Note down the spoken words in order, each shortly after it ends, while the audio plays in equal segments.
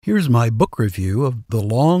Here's my book review of The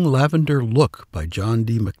Long Lavender Look by John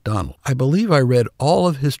D. MacDonald. I believe I read all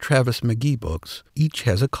of his Travis McGee books. Each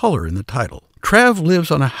has a color in the title. Trav lives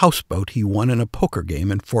on a houseboat he won in a poker game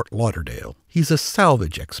in Fort Lauderdale. He's a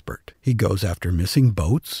salvage expert. He goes after missing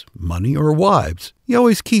boats, money, or wives. He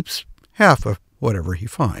always keeps half of whatever he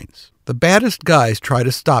finds. The baddest guys try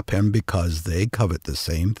to stop him because they covet the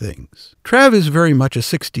same things. Trav is very much a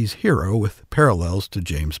 60s hero with parallels to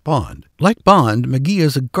James Bond. Like Bond, McGee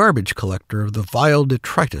is a garbage collector of the vile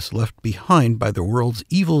detritus left behind by the world's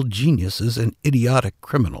evil geniuses and idiotic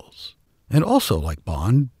criminals. And also like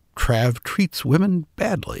Bond, Trav treats women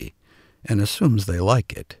badly and assumes they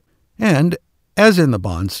like it. And, as in the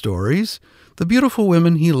Bond stories, the beautiful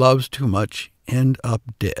women he loves too much end up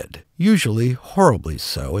dead, usually horribly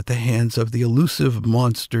so at the hands of the elusive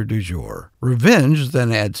monster du jour. Revenge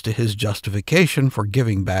then adds to his justification for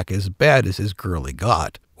giving back as bad as his girlie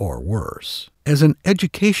got, or worse. As an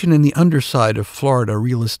education in the underside of Florida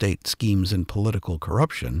real estate schemes and political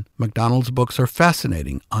corruption, MacDonald's books are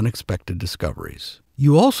fascinating, unexpected discoveries.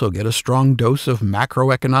 You also get a strong dose of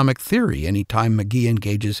macroeconomic theory anytime McGee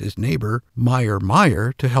engages his neighbor,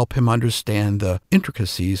 Meyer, to help him understand the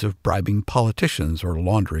intricacies of bribing politicians or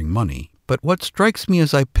laundering money. But what strikes me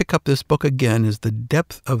as I pick up this book again is the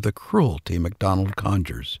depth of the cruelty MacDonald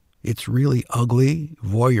conjures. It's really ugly,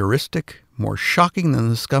 voyeuristic, more shocking than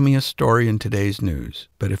the scummiest story in today's news.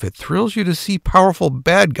 But if it thrills you to see powerful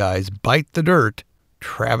bad guys bite the dirt,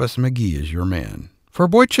 Travis McGee is your man. For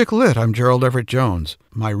Boy Chick Lit, I'm Gerald Everett Jones.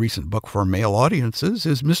 My recent book for male audiences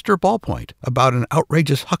is Mr. Ballpoint, about an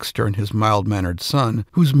outrageous huckster and his mild-mannered son,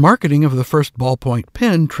 whose marketing of the first ballpoint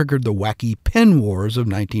pen triggered the wacky pen wars of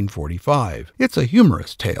 1945. It's a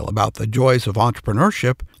humorous tale about the joys of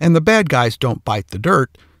entrepreneurship, and the bad guys don't bite the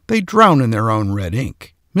dirt, they drown in their own red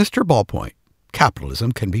ink. Mr. Ballpoint.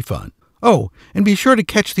 Capitalism can be fun. Oh, and be sure to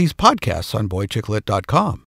catch these podcasts on boychicklit.com.